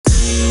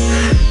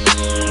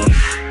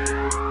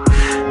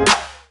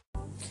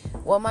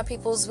Well, my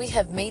peoples, we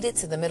have made it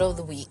to the middle of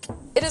the week.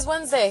 It is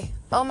Wednesday.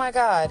 Oh my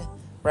God.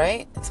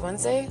 Right? It's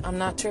Wednesday. I'm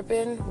not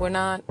tripping.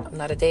 I'm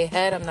not a day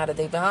ahead. I'm not a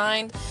day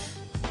behind.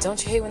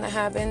 Don't you hate when that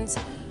happens?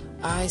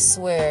 I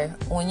swear,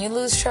 when you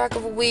lose track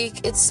of a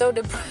week, it's so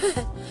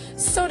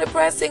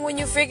depressing when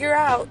you figure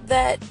out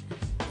that,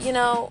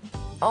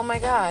 oh my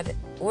God,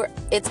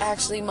 it's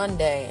actually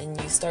Monday,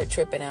 and you start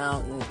tripping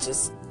out and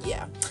just,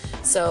 yeah.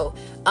 So,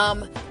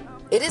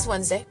 it is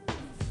Wednesday,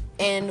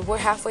 and we're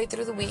halfway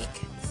through the week,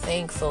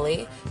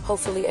 thankfully.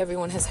 Hopefully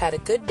everyone has had a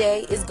good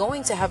day, is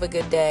going to have a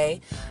good day,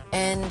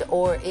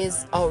 or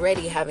is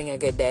already having a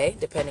good day,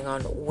 depending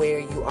on where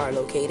you are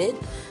located.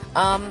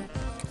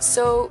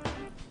 So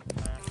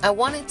I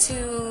wanted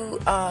to,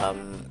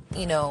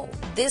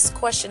 this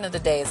question of the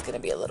day is going to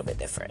be a little bit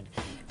different.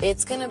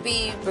 It's going to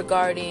be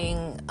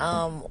regarding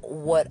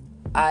what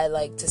I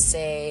like to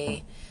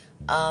say,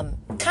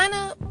 kind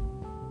of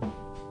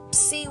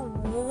see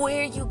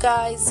where you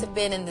guys have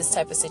been in this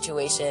type of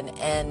situation,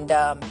 and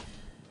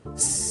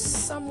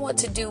somewhat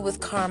to do with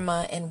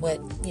karma and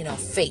what,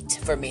 fate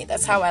for me.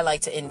 That's how I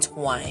like to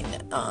entwine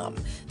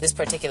this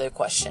particular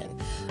question.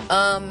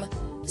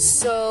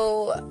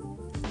 So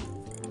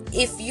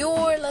if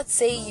let's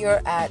say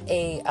you're at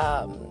a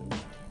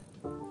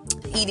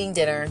eating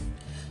dinner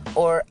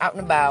or out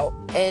and about,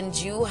 and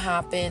you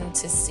happen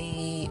to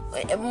see,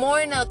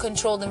 more in a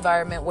controlled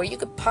environment where you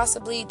could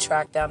possibly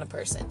track down a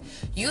person.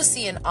 You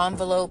see an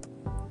envelope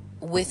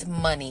with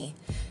money,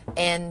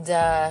 and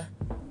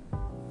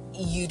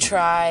you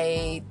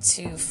try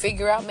to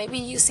figure out, maybe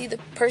you see the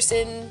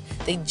person,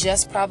 they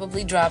just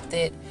probably dropped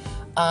it,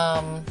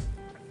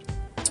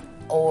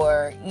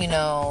 or,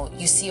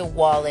 you see a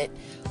wallet.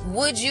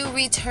 Would you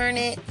return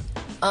it,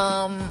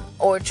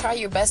 or try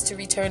your best to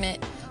return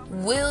it?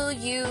 Will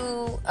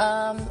you,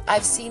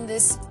 I've seen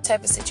this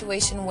type of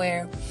situation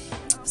where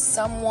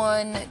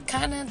someone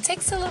kind of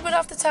takes a little bit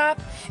off the top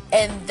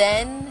and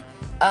then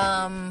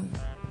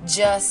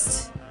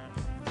just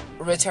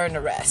return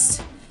the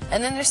rest.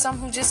 And then there's some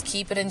who just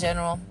keep it in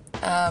general,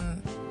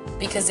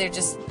 because they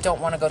just don't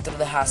want to go through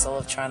the hassle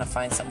of trying to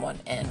find someone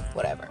and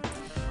whatever.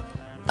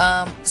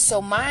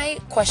 So my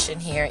question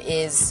here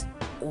is,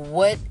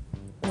 what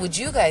would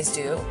you guys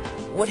do?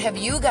 What have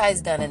you guys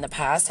done in the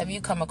past? Have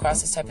you come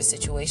across this type of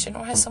situation,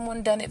 or has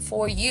someone done it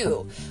for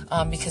you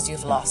because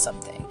you've lost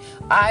something?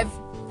 I've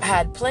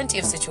had plenty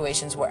of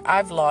situations where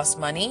I've lost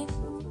money,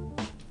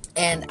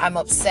 and I'm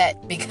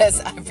upset because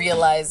I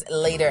realized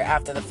later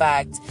after the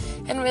fact,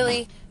 and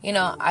really,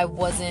 I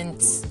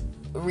wasn't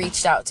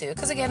reached out to,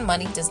 because again,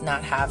 money does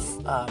not have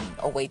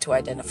a way to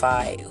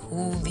identify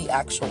who the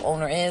actual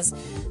owner is,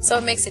 so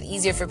it makes it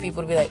easier for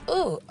people to be like,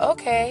 ooh,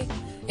 okay,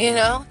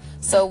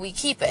 so we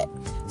keep it.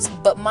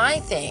 But my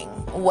thing,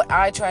 what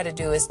I try to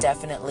do is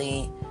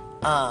definitely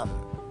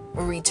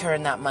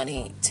return that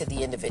money to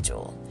the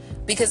individual,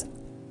 because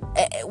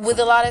with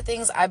a lot of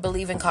things, I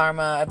believe in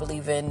karma. I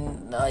believe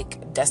in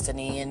like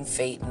destiny and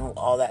fate and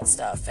all that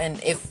stuff.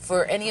 And if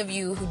for any of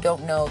you who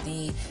don't know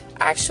the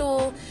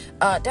actual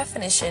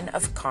definition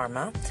of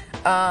karma,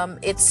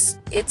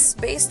 it's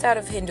based out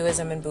of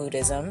Hinduism and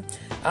Buddhism,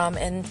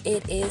 and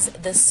it is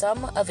the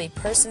sum of a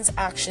person's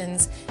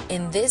actions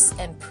in this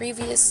and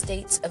previous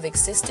states of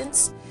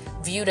existence,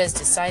 viewed as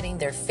deciding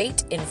their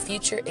fate in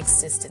future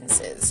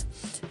existences.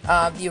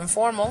 The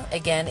informal,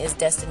 again, is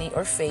destiny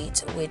or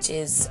fate, which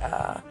is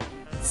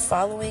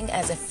following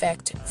as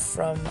effect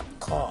from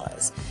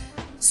cause.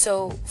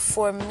 So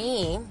for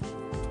me,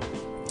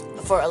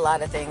 for a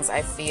lot of things,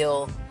 I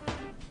feel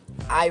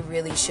I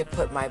really should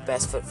put my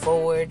best foot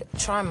forward,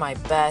 try my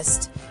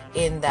best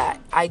in that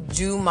I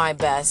do my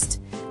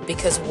best,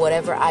 because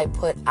whatever I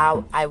put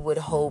out, I would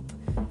hope,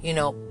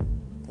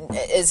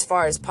 as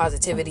far as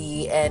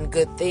positivity and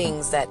good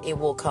things, that it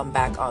will come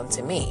back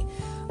onto me.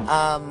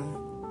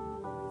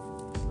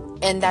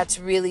 And that's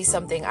really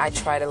something I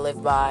try to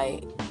live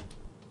by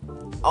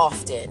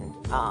often.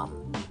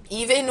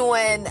 Even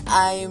when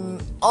I'm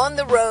on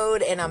the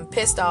road and I'm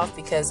pissed off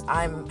because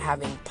I'm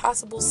having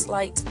possible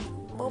slight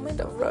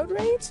moment of road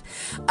rage.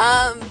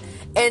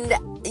 And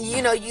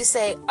you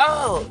say,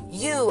 oh,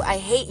 I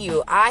hate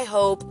you. I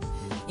hope,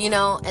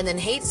 and then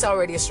hate's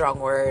already a strong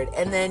word.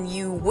 And then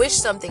you wish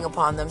something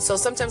upon them. So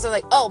sometimes I'm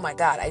like, oh my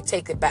God, I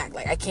take it back.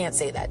 Like, I can't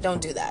say that.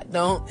 Don't do that.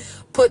 Don't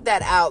put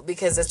that out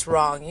because it's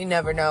wrong. You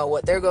never know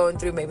what they're going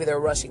through. Maybe they're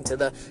rushing to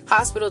the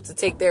hospital to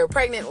take their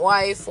pregnant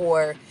wife,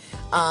 or,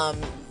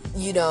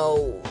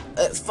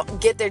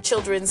 get their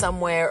children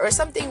somewhere, or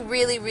something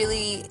really,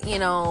 really,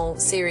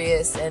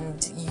 serious.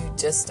 And you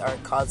just are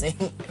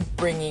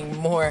bringing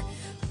more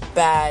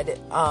bad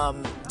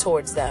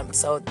towards them.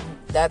 So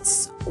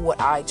that's what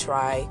I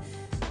try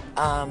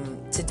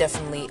to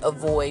definitely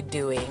avoid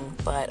doing.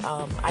 But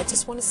I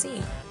just want to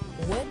see,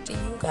 what do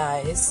you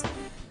guys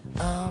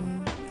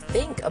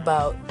think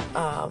about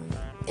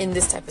in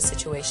this type of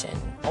situation?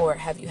 Or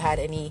have you had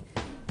any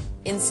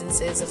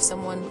instances of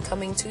someone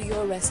coming to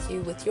your rescue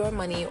with your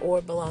money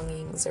or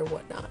belongings or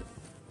whatnot?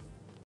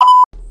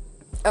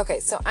 Okay,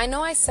 so I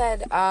know I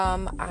said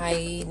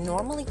I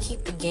normally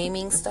keep the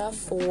gaming stuff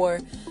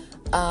for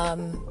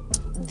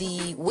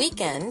the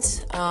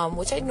weekend,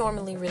 which I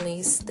normally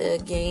release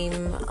the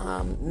game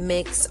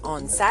mix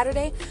on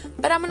Saturday,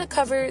 but I'm going to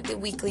cover the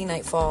weekly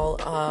Nightfall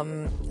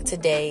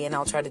today, and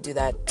I'll try to do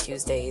that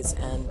Tuesdays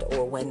and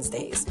or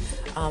Wednesdays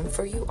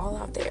for you all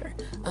out there,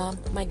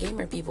 my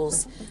gamer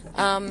peoples.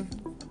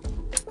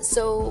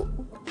 So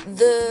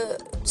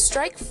the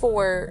strike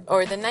for,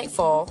 or the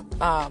Nightfall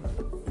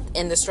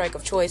and the strike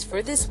of choice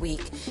for this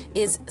week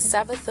is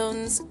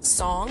Savathun's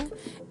Song,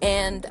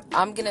 and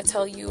I'm gonna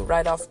tell you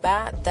right off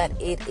bat that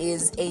it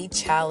is a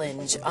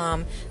challenge.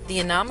 The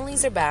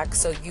anomalies are back,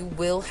 so you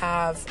will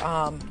have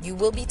you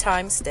will be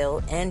timed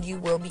still, and you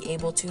will be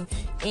able to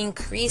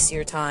increase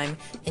your time,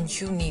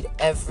 and you need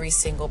every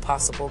single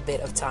possible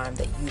bit of time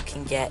that you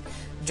can get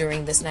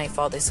during this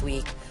Nightfall this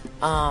week.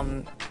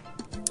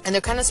 And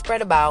they're kind of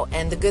spread about,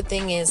 and the good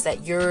thing is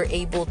that you're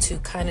able to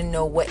kind of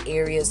know what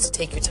areas to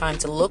take your time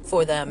to look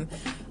for them,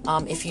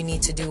 if you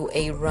need to do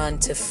a run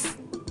to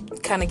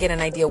kind of get an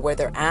idea where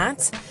they're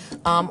at,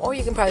 or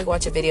you can probably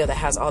watch a video that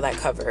has all that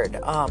covered.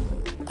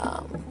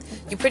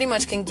 You pretty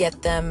much can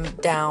get them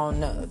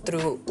down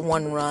through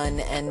one run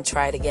and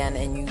try it again,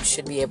 and you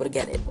should be able to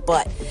get it.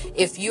 But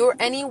if you're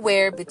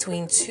anywhere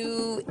between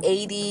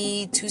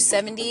 280,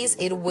 270s,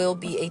 it will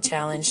be a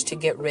challenge to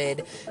get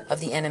rid of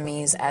the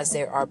enemies, as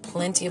there are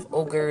plenty of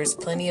ogres,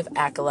 plenty of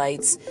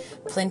acolytes,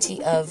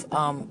 plenty of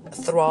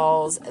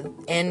thralls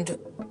and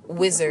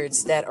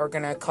wizards that are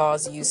going to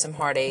cause you some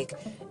heartache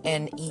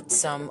and eat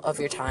some of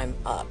your time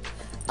up.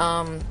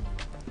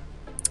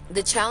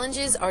 The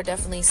challenges are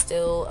definitely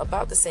still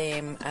about the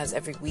same as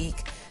every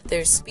week.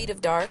 There's Speed of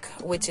Dark,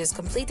 which is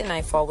complete the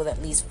Nightfall with at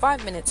least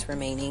 5 minutes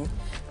remaining.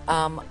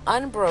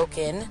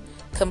 Unbroken,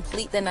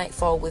 complete the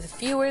Nightfall with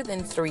fewer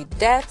than 3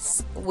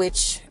 deaths,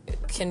 which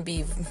can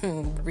be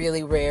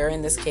really rare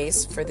in this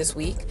case for this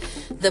week.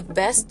 The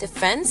Best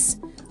Defense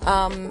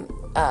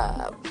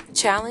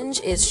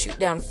challenge is shoot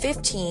down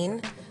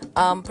 15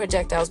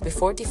 projectiles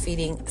before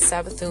defeating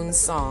Savathun's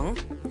Song.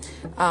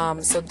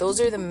 So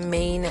those are the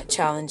main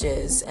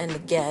challenges, and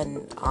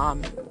again,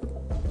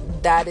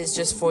 that is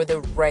just for the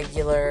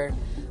regular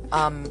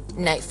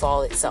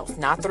Nightfall itself,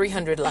 not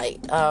 300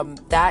 light.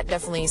 That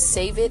definitely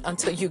save it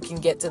until you can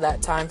get to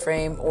that time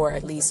frame, or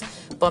at least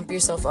bump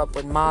yourself up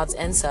with mods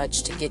and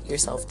such to get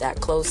yourself that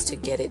close to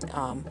get it,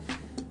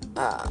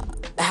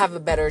 have a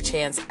better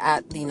chance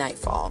at the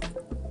Nightfall.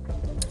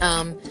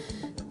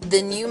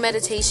 The new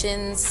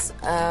meditations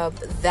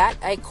that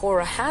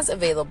Ikora has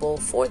available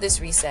for this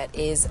reset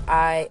is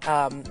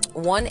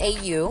 1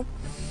 AU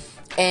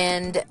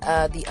and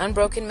the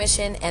Unbroken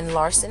Mission and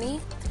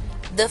Larceny.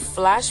 The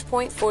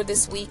flashpoint for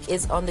this week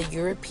is on the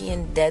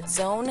European Dead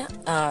Zone,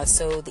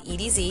 so the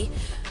EDZ,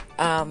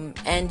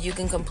 and you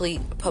can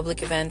complete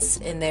public events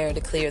in there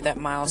to clear that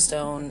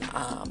milestone.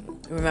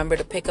 Remember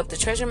to pick up the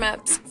treasure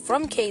maps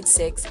from Cade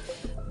 6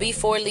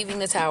 before leaving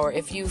the tower.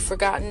 If you've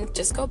forgotten,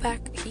 just go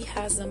back. He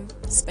has them.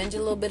 Spend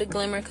your little bit of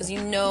glimmer, because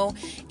you know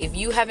if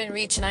you haven't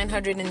reached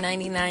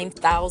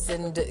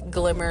 999,000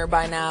 glimmer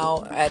by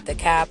now at the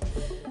cap,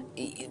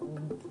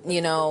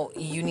 you know,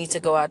 you need to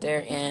go out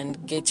there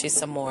and get you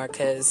some more,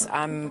 because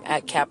I'm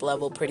at cap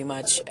level pretty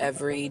much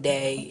every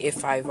day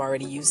if I've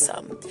already used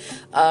some.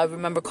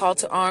 Remember, Call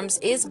to Arms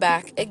is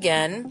back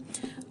again.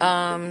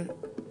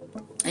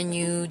 And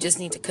you just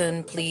need to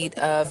complete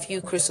a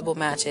few Crucible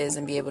matches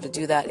and be able to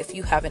do that. If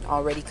you haven't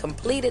already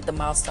completed the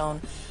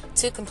milestone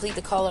to complete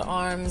the Call to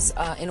Arms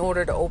in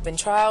order to open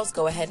trials,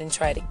 go ahead and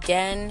try it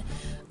again.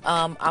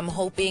 I'm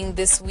hoping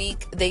this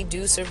week they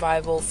do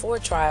survival for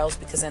trials,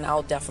 because then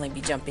I'll definitely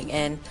be jumping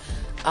in.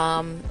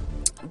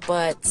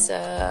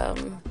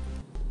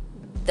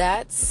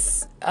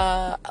 That's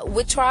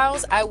with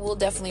trials, I will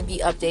definitely be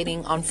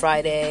updating on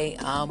Friday,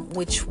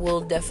 which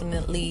will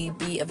definitely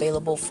be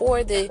available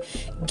for the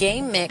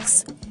game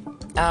mix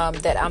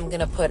that I'm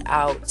gonna put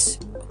out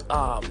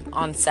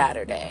on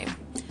Saturday.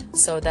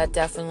 So that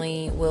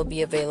definitely will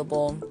be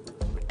available.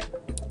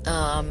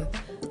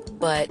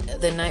 But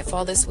the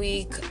Nightfall this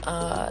week,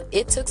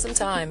 it took some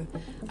time.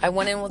 I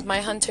went in with my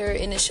hunter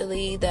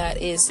initially,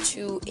 that is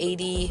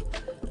 280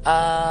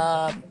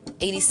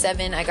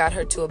 87. I got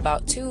her to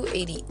about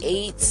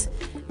 288,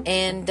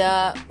 and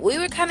we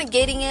were kind of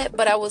getting it,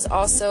 but I was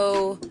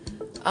also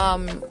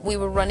we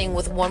were running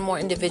with one more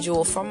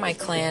individual from my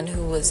clan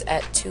who was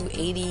at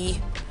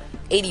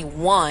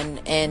 81,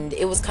 and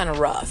it was kind of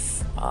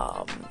rough.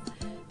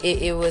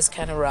 It was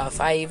kind of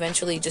rough. I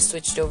eventually just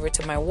switched over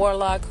to my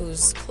warlock,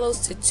 who's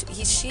close to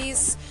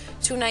she's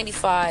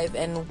 295,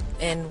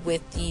 and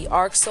with the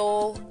Arc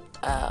Soul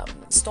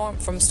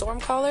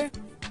Stormcaller,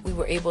 we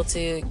were able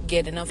to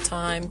get enough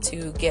time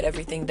to get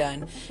everything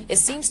done. It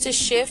seems to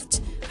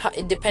shift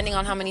depending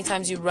on how many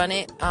times you run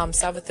it.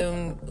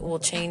 Savathun will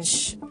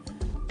change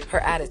her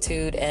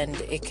attitude, and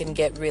it can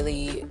get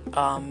really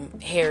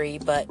hairy,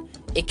 but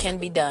it can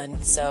be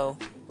done. So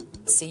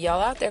see y'all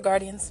out there,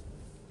 Guardians.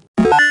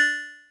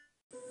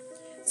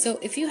 So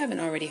if you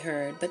haven't already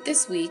heard, but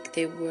this week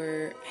they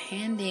were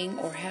handing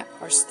or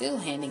are still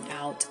handing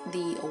out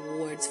the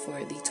awards for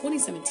the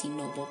 2017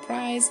 Nobel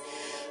Prize.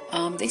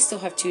 They still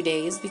have 2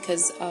 days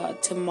because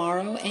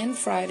tomorrow and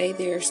Friday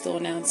they're still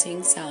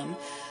announcing some.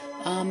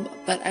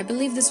 But I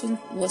believe this one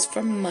was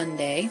from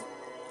Monday.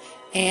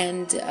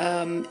 And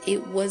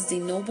it was the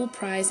Nobel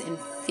Prize in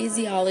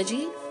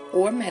Physiology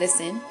or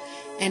Medicine.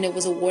 And it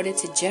was awarded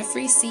to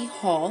Jeffrey C.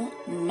 Hall,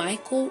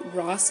 Michael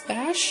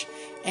Rosbash,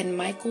 and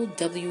Michael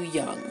W.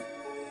 Young.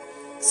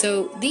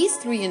 So these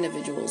 3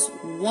 individuals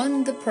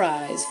won the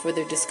prize for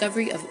their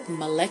discovery of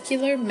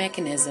molecular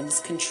mechanisms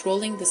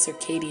controlling the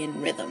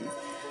circadian rhythm.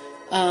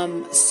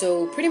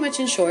 So pretty much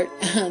in short,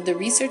 the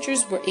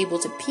researchers were able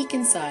to peek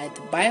inside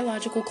the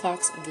biological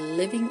clocks of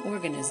living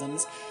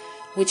organisms,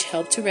 which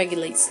help to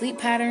regulate sleep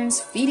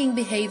patterns, feeding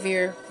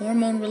behavior,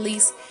 hormone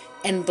release,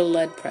 and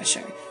blood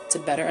pressure to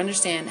better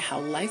understand how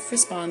life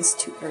responds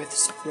to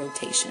Earth's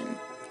rotation.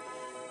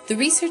 The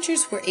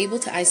researchers were able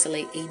to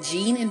isolate a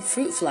gene in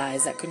fruit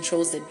flies that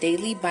controls the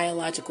daily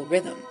biological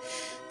rhythm.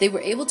 They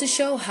were able to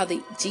show how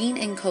the gene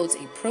encodes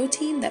a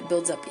protein that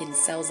builds up in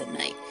cells at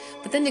night,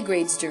 but then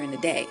degrades during the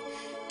day.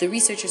 The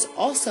researchers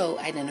also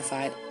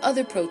identified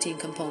other protein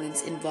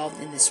components involved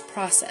in this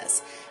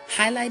process,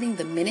 highlighting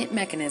the minute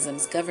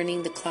mechanisms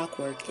governing the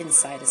clockwork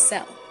inside a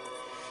cell.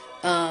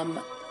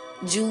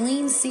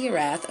 Julene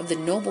Searath of the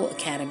Nobel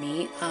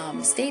Academy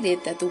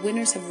stated that the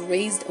winners have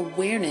raised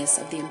awareness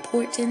of the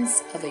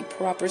importance of a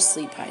proper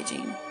sleep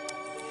hygiene.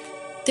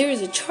 There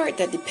is a chart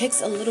that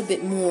depicts a little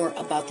bit more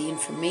about the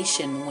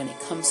information when it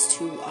comes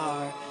to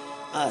our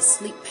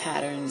sleep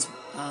patterns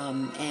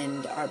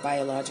and our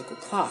biological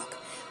clock.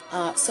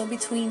 So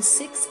between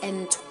 6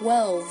 and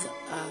 12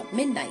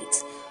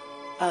 midnight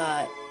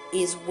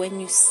is when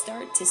you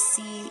start to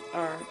see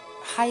our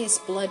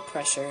highest blood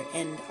pressure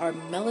and our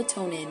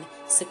melatonin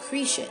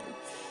secretion.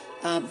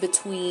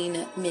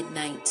 Between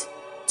midnight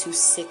to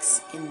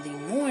 6 in the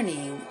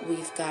morning,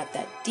 we've got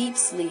that deep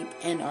sleep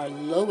and our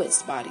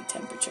lowest body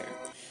temperature.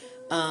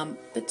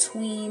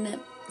 Between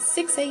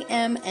 6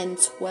 a.m.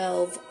 and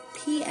 12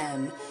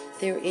 p.m.,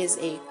 there is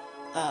a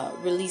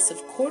release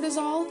of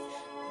cortisol.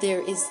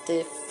 There is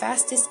the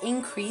fastest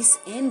increase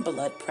in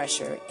blood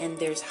pressure, and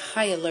there's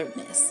high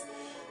alertness.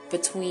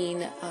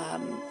 Between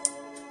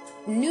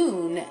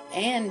noon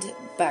and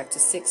back to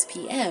 6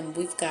 p.m.,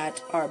 we've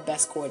got our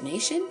best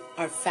coordination,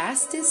 our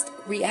fastest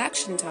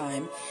reaction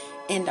time,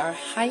 and our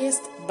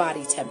highest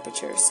body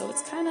temperature. So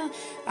it's kind of,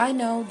 I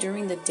know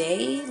during the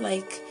day,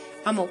 like,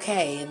 I'm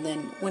okay. And then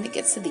when it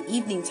gets to the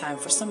evening time,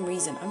 for some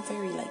reason, I'm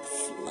very, like,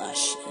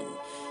 flush and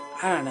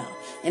I don't know.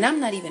 And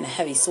I'm not even a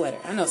heavy sweater.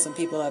 I know some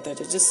people out there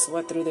that just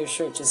sweat through their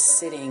shirt just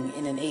sitting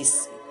in an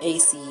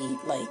AC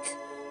like,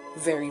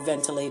 very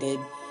ventilated,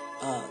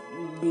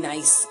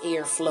 nice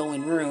air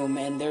flowing room,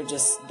 and they're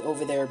just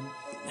over there,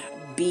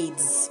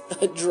 beads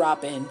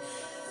dropping.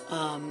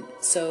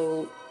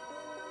 So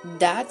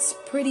that's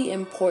pretty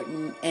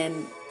important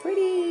and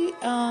pretty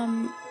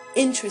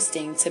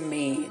interesting to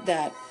me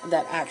that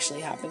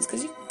actually happens,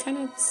 because you kind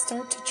of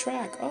start to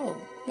track, oh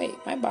wait,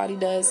 my body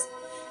does.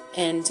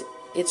 And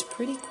it's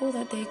pretty cool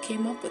that they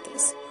came up with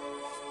this,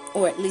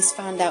 or at least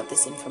found out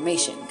this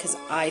information, because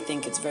I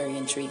think it's very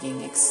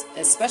intriguing,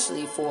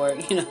 especially for,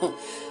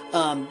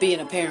 being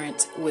a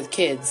parent with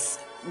kids.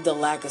 The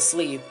lack of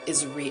sleep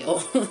is real.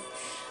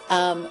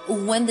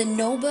 When the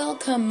Nobel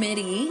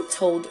Committee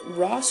told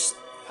Ross,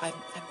 I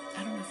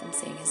don't know if I'm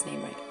saying his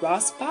name right,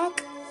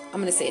 Rosbach, I'm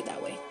going to say it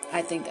that way,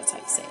 I think that's how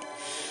you say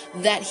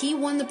it, that he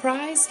won the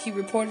prize, he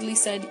reportedly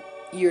said,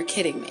 "You're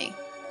kidding me.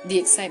 The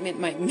excitement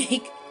might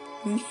make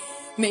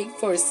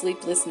for a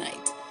sleepless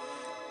night."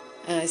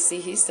 See,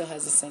 he still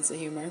has a sense of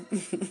humor.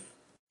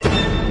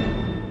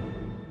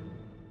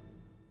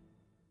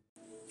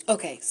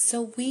 Okay,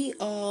 so we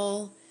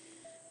all,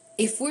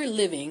 if we're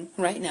living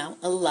right now,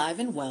 alive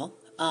and well,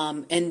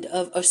 and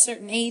of a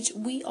certain age,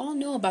 we all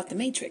know about the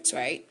Matrix,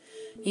 right?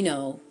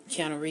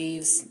 Keanu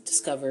Reeves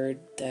discovered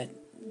that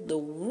the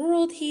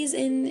world he's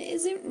in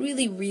isn't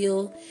really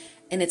real,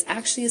 and it's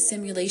actually a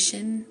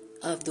simulation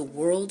of the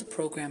world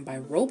programmed by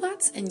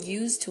robots and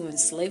used to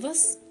enslave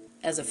us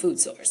as a food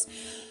source.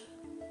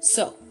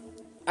 So,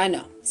 I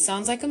know,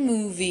 sounds like a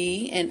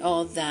movie and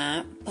all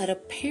that, but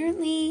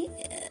apparently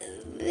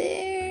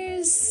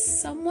there's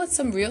somewhat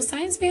some real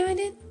science behind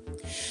it.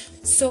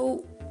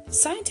 So,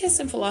 scientists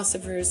and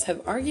philosophers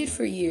have argued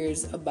for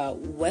years about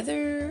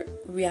whether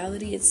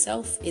reality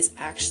itself is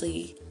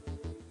actually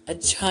a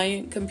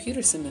giant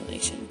computer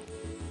simulation.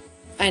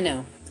 I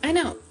know,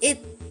 it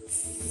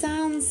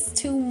sounds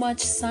too much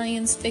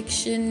science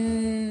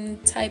fiction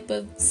type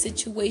of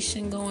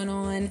situation going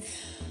on,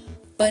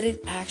 but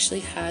it actually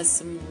has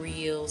some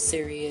real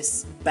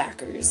serious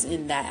backers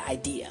in that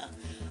idea.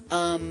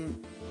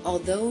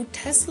 Although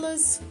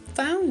Tesla's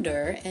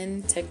founder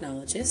and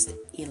technologist,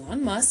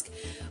 Elon Musk,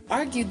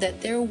 argued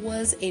that there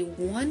was a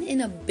 1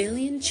 in a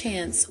billion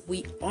chance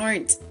we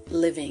aren't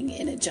living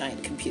in a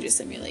giant computer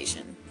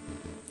simulation.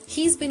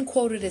 He's been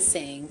quoted as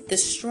saying, "The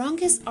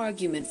strongest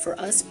argument for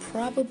us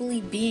probably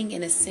being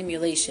in a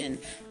simulation,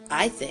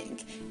 I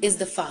think, is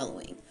the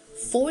following.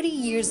 40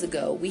 years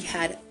ago, we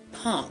had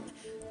Pong,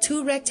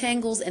 2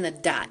 rectangles and a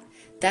dot.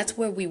 That's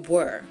where we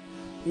were.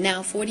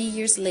 Now, 40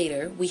 years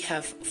later, we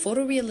have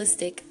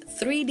photorealistic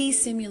 3D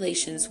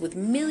simulations with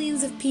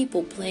millions of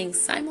people playing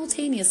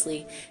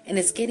simultaneously, and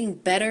it's getting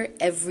better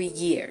every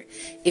year.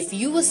 If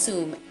you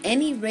assume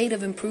any rate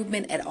of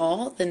improvement at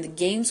all, then the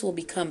games will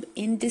become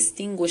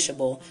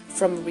indistinguishable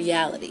from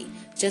reality.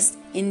 Just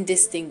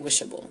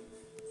indistinguishable."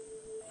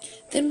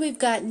 Then we've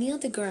got Neil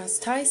deGrasse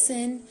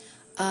Tyson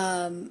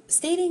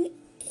stating,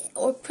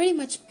 or pretty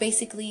much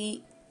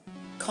basically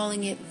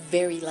calling it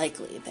very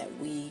likely that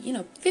we,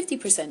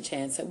 50%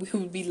 chance that we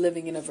would be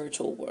living in a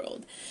virtual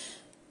world.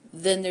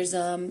 Then there's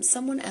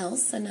someone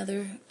else,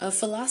 a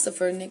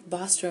philosopher, Nick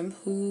Bostrom,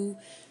 who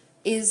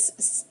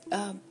is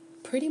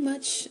pretty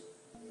much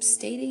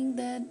stating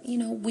that,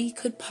 we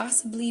could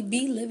possibly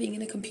be living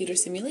in a computer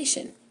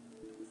simulation.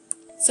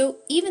 So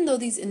even though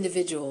these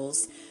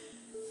individuals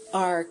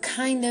are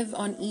kind of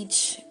on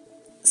each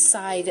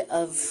side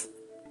of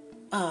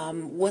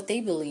what they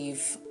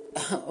believe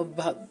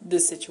about the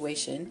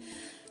situation,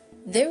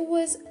 there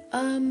was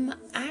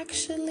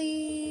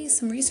actually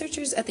some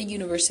researchers at the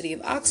University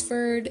of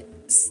Oxford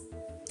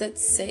that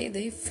say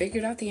they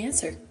figured out the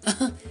answer.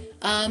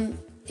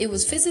 It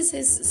was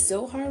physicists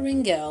Zohar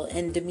Ringel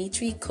and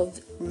Dmitry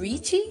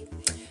Kovrichi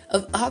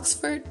of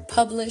Oxford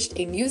published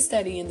a new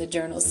study in the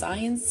journal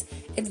Science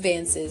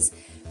Advances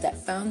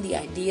that found the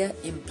idea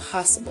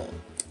impossible,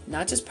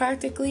 not just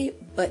practically,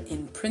 but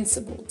in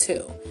principle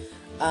too.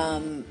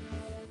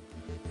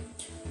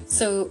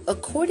 So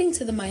according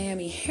to the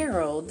Miami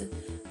Herald,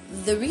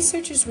 the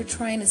researchers were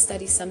trying to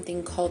study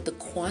something called the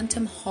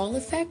quantum Hall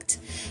effect,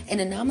 an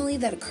anomaly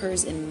that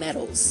occurs in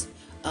metals.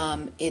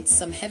 It's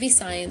some heavy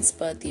science,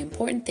 but the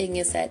important thing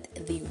is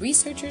that the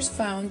researchers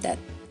found that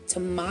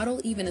to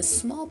model even a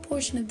small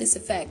portion of this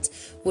effect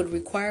would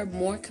require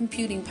more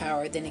computing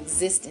power than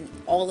exists in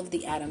all of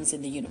the atoms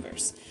in the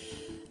universe.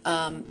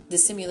 The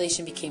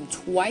simulation became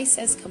twice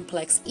as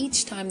complex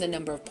each time the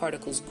number of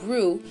particles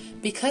grew.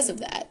 Because of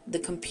that, the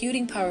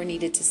computing power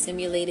needed to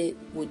simulate it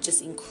would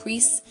just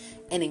increase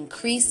and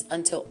increase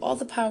until all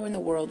the power in the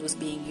world was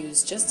being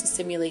used just to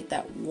simulate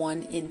that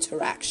one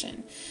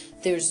interaction.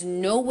 There's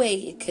no way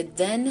it could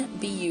then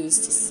be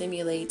used to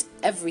simulate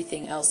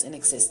everything else in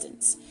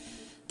existence.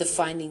 The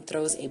finding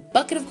throws a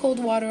bucket of cold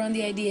water on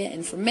the idea,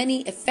 and for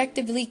many,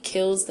 effectively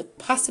kills the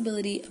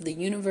possibility of the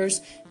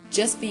universe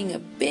just being a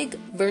big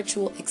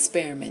virtual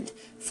experiment.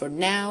 For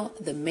now,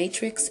 The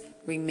Matrix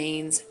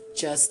remains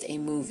just a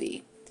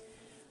movie.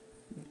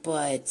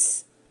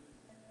 But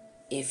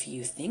if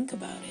you think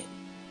about it,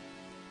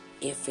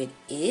 if it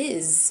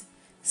is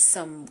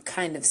some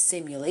kind of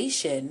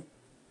simulation,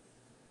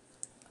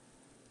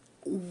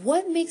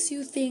 what makes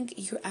you think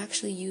you're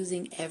actually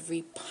using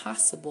every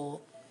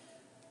possible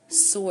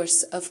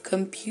source of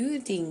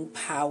computing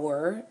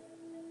power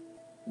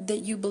that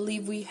you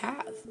believe we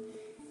have?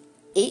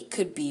 It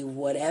could be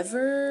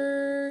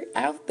whatever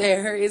out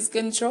there is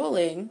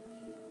controlling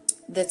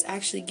that's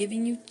actually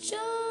giving you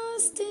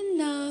just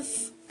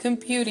enough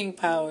computing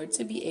power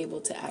to be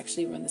able to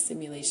actually run the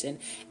simulation.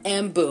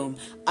 And boom,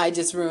 I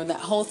just ruined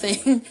that whole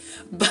thing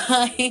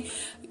by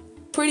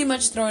pretty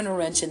much throwing a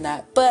wrench in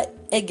that. But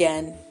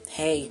again,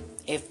 hey,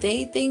 if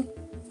they think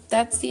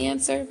that's the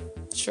answer,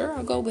 sure,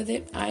 I'll go with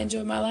it. I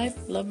enjoy my life,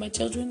 love my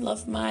children,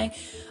 love my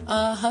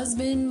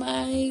husband,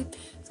 my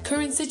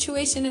current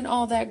situation, and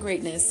all that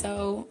greatness.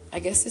 So I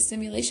guess the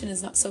simulation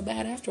is not so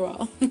bad after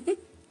all.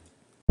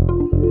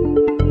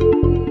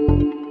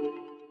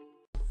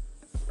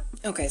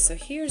 Okay, so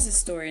here's a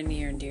story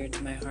near and dear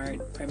to my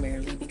heart,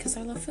 primarily because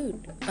I love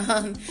food.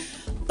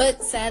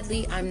 But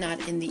sadly, I'm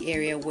not in the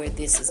area where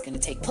this is going to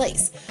take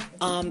place.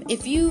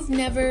 If you've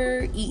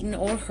never eaten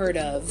or heard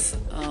of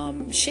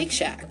Shake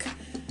Shack,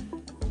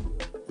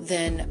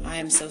 then I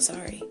am so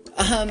sorry.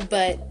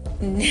 But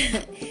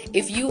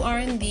if you are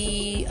in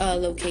the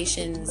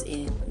locations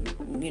in,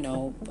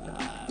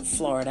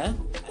 Florida,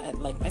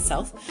 like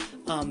myself,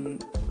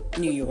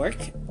 New York,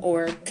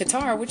 or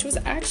Qatar, which was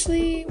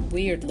actually,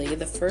 weirdly,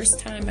 the first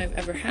time I've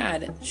ever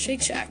had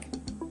Shake Shack,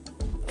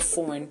 a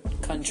foreign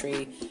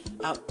country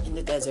out in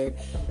the desert,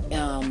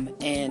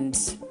 and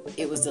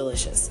it was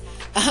delicious.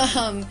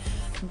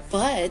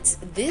 But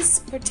this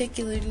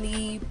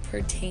particularly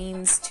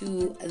pertains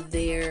to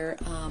their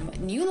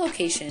new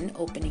location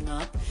opening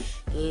up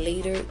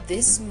later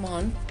this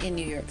month in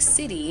New York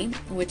City,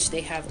 which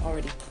they have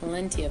already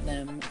plenty of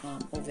them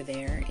over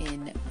there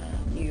in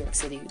New York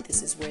City.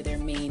 This is where their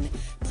main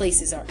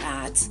places are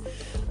at.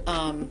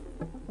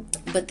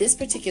 But this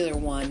particular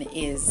one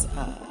is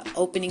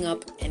opening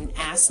up in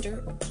Astor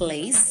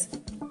Place,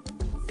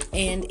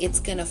 and it's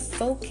going to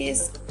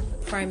focus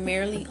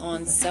primarily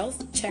on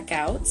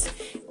self-checkouts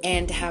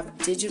and have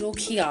digital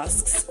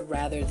kiosks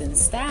rather than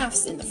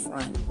staffs in the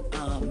front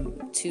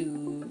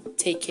to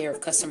take care of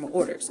customer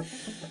orders.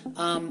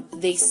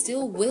 They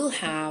still will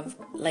have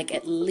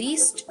at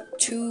least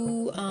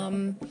two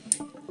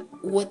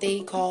what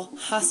they call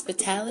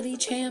hospitality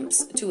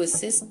champs to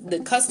assist the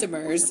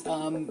customers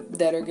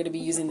that are going to be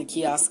using the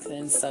kiosks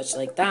and such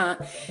like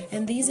that.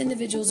 And these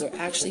individuals are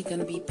actually going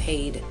to be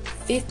paid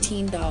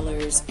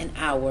 $15 an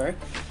hour,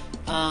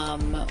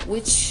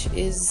 which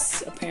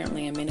is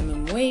apparently a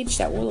minimum wage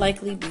that will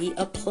likely be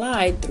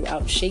applied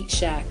throughout Shake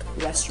Shack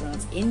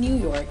restaurants in New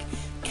York,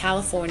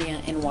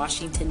 California, and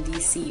Washington,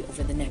 D.C.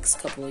 over the next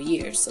couple of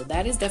years. So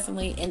that is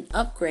definitely an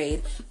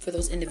upgrade for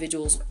those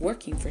individuals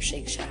working for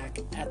Shake Shack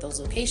at those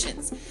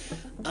locations.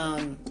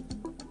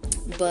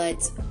 But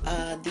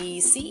the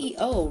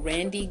CEO,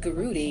 Randy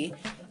Garutti,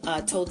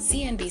 told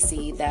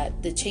CNBC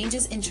that the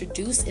changes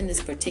introduced in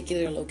this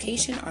particular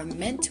location are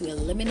meant to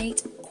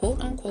eliminate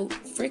quote-unquote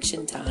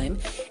friction time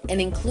and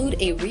include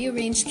a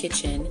rearranged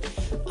kitchen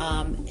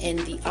and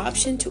the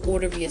option to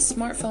order via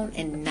smartphone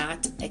and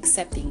not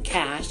accepting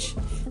cash.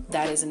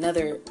 That is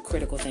another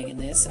critical thing in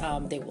this.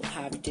 They will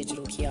have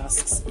digital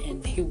kiosks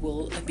and they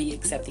will be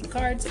accepting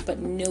cards, but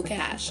no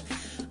cash.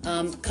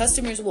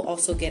 Customers will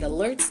also get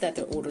alerts that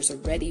their orders are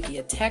ready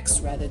via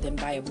text rather than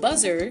by a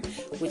buzzer,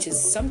 which is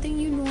something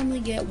you normally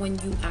get when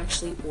you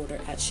actually order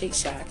at Shake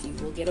Shack. You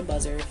will get a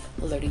buzzer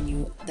alerting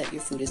you that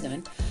your food is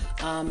done,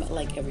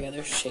 like every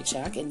other Shake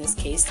Shack. In this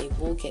case, they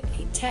will get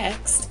a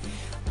text.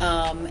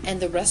 And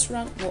the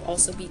restaurant will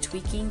also be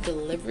tweaking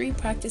delivery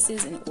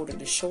practices in order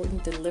to shorten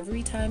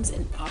delivery times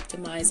and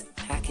optimize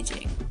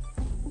packaging.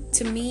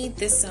 To me,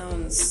 this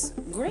sounds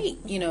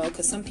great,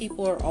 because some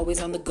people are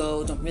always on the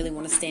go, don't really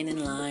want to stand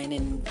in line,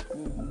 and,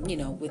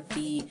 with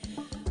the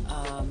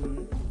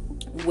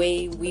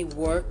way we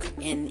work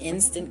and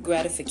instant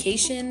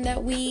gratification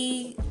that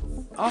we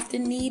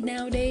often need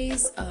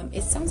nowadays,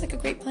 it sounds like a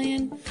great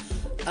plan.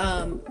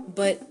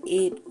 But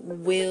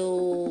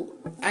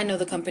I know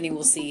the company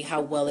will see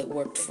how well it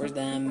worked for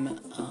them,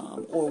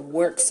 or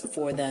works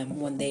for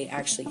them when they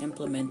actually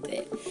implement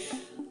it.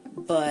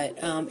 But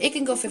it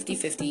can go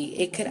 50-50.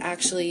 It could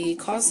actually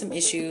cause some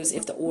issues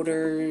if the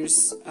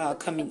orders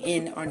coming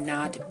in are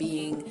not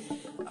being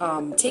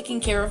taken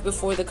care of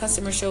before the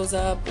customer shows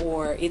up,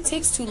 or it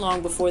takes too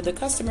long before the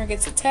customer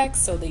gets a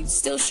text, so they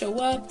still show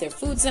up, their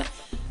food's not.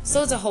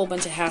 So it's a whole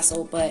bunch of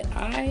hassle, but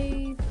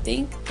I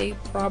think they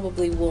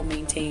probably will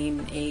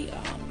maintain a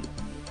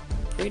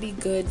pretty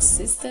good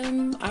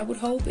system, I would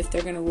hope, if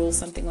they're going to roll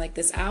something like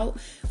this out,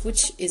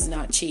 which is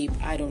not cheap,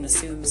 I don't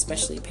assume,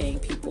 especially paying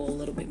people a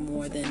little bit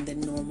more than the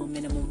normal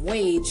minimum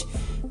wage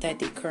that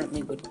they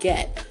currently would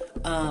get.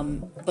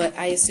 But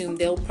I assume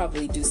they'll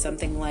probably do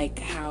something like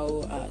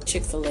how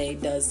Chick-fil-A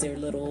does their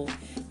little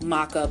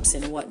mock-ups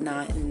and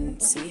whatnot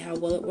and see how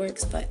well it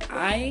works. But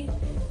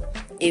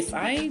if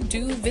I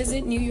do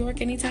visit New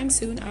York anytime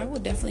soon, I will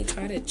definitely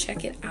try to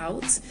check it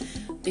out,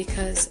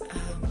 because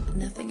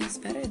nothing is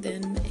better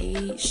than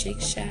a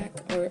Shake Shack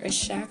or a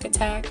Shack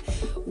Attack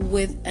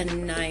with a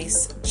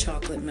nice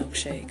chocolate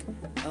milkshake.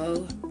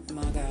 Oh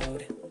my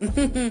God.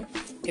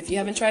 If you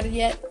haven't tried it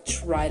yet,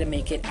 try to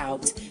make it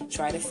out.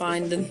 Try to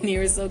find the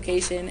nearest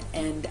location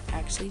and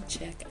actually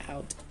check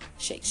out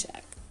Shake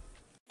Shack.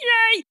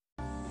 Yay!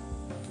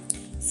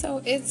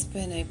 So it's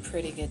been a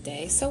pretty good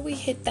day. So we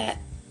hit that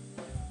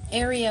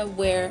area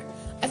where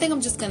I think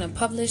I'm just going to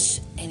publish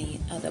any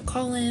other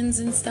call-ins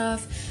and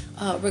stuff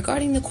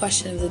regarding the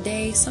question of the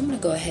day. So I'm going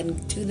to go ahead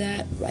and do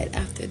that right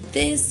after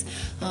this.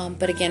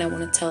 But again, I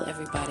want to tell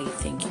everybody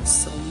thank you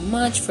so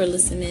much for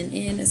listening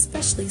in,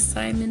 especially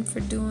Simon for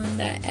doing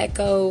that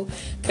echo,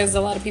 because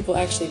a lot of people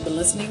actually been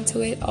listening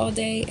to it all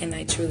day, and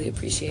I truly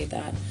appreciate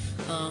that.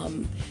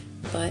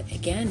 But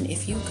again,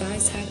 if you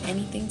guys have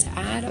anything to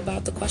add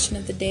about the question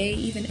of the day,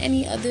 even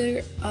any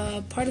other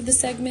part of the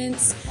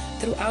segments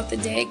throughout the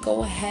day,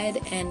 go ahead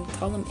and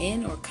call them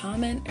in or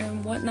comment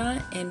and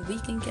whatnot, and we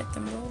can get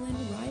them rolling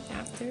right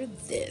after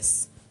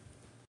this.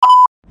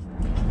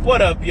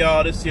 What up,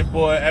 y'all? This is your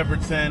boy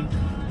Everton.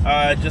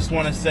 Just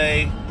want to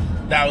say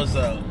that was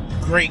a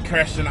great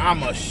question.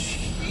 I'm a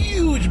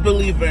huge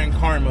believer in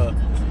karma.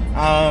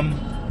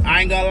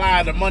 I ain't gonna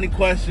lie, the money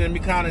question be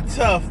kind of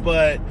tough,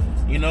 but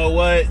you know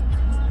what?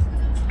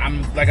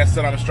 Like I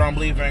said, I'm a strong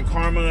believer in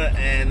karma,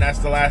 and that's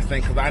the last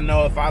thing, because I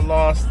know if I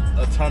lost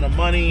a ton of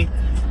money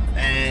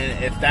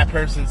and if that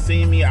person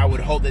seen me, I would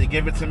hope they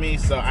give it to me,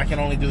 so I can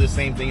only do the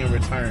same thing in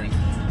return.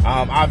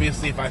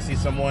 Obviously, if I see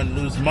someone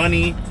lose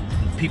money,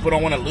 people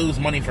don't want to lose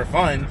money for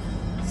fun,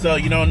 so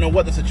you don't know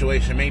what the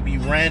situation, maybe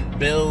rent,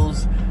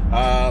 bills,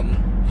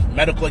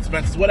 medical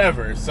expenses,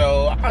 whatever.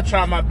 So I'll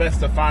try my best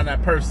to find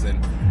that person.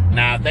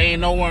 Now, if they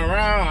ain't no one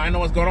around, I know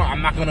what's going on,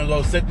 I'm not gonna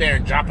go sit there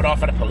and drop it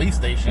off at a police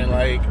station.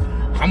 Like,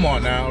 come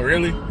on now,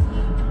 really?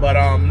 But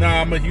no,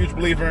 I'm a huge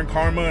believer in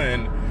karma,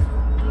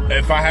 and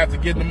if I have to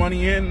get the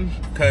money in,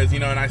 because,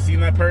 and I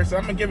seen that person,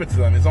 I'm gonna give it to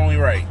them. It's only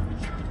right.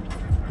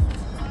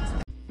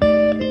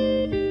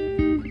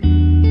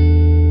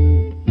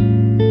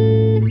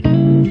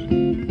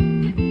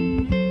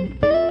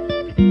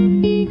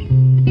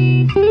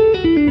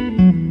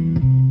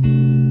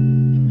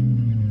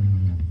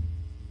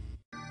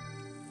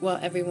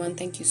 everyone.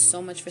 Thank you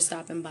so much for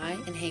stopping by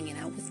and hanging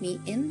out with me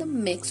in the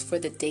mix for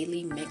the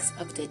daily mix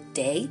of the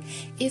day.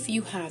 If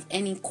you have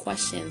any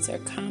questions or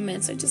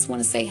comments or just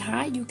want to say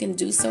hi, you can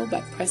do so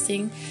by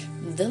pressing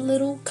the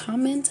little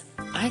comment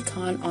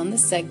icon on the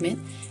segment,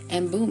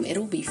 and boom,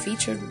 it'll be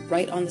featured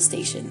right on the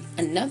station.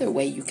 Another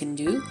way you can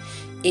do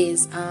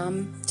is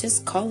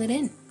just call it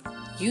in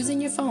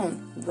using your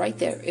phone right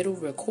there. It'll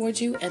record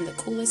you, and the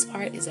coolest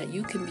part is that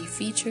you can be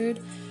featured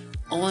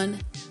on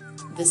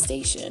the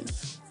station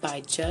by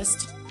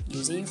just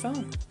using your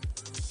phone.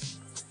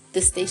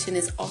 The station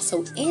is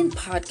also in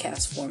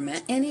podcast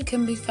format, and it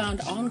can be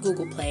found on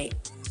Google Play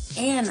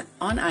and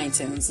on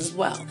iTunes as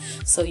well.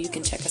 So you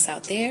can check us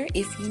out there.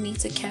 If you need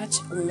to catch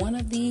one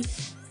of the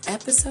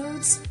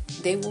episodes,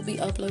 they will be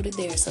uploaded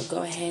there. So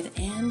go ahead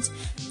and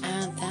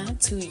add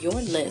that to your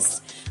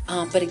list.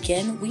 But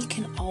again, we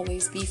can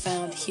always be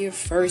found here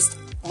first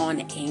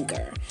on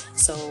Anchor.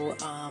 So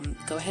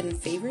go ahead and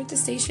favorite the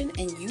station,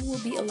 and you will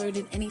be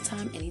alerted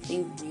anytime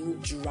anything new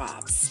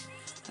drops.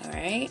 All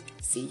right.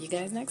 See you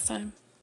guys next time.